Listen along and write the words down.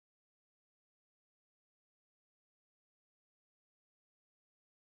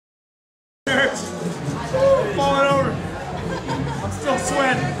church. Falling over. I'm still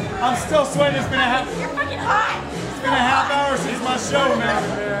sweating. I'm still sweating. It's been a half. You're fucking hot. It's been a half hour since my show, man.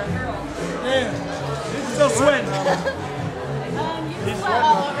 Yeah. Still sweating. You sweat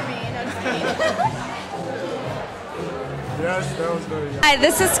all over me. No, just kidding. Yes, that was very good. Hi,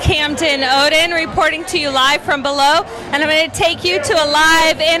 this is Camden Odin reporting to you live from below, and I'm going to take you to a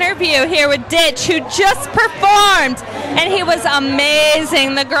live interview here with Ditch, who just performed, and he was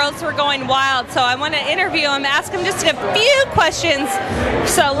amazing. The girls were going wild, so I want to interview him, ask him just a few questions.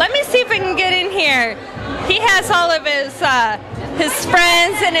 So let me see if I can get in here. He has all of his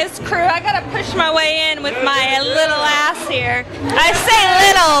friends and his crew. I got to push my way in with my little ass here. I say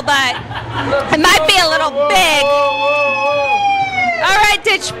little, but it might be a little big. All right,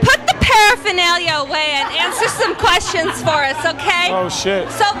 Ditch, put the paraphernalia away and answer some questions for us, okay? Oh, shit.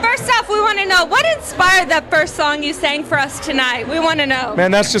 So first off, we want to know, what inspired that first song you sang for us tonight? We want to know. Man,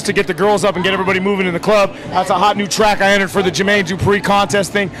 that's just to get the girls up and get everybody moving in the club. That's a hot new track I entered for the Jermaine Dupri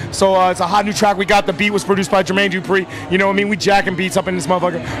contest thing. So it's a hot new track we got. The beat was produced by Jermaine Dupri. You know what I mean? We jacking beats up in this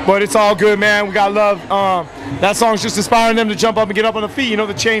motherfucker. But it's all good, man. We got love. That song's just inspiring them to jump up and get up on the feet. You know,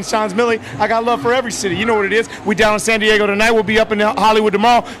 the change sounds Millie. I got love for every city. You know what it is. We down in San Diego tonight. We'll be up in Hollywood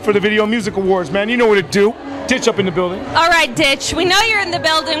tomorrow for the Video Music Awards, man. You know what it do. Ditch up in the building. All right, Ditch. We know you're in the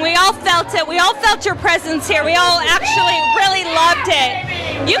building. We all felt it. We all felt your presence here. We all actually really loved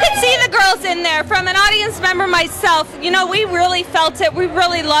it. You could see the girls in there. From an audience member myself, you know, we really felt it. We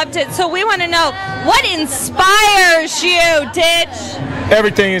really loved it. So we want to know, what inspires you, Ditch?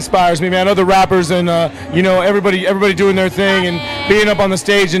 Everything inspires me, man. Other rappers and you know, everybody doing their thing and being up on the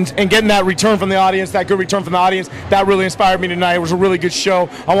stage and getting that return from the audience, that good return from the audience, that really inspired me tonight. It was a really good show.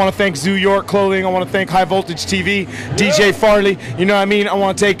 I want to thank Zoo York Clothing. I want to thank High Voltage TV, DJ Farley. You know what I mean? I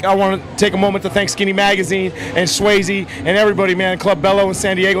want to take a moment to thank Skinny Magazine and Swayze and everybody, man. Club Bello in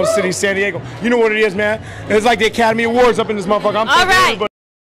San Diego, the city of San Diego. You know what it is, man. It's like the Academy Awards up in this motherfucker. I'm all right.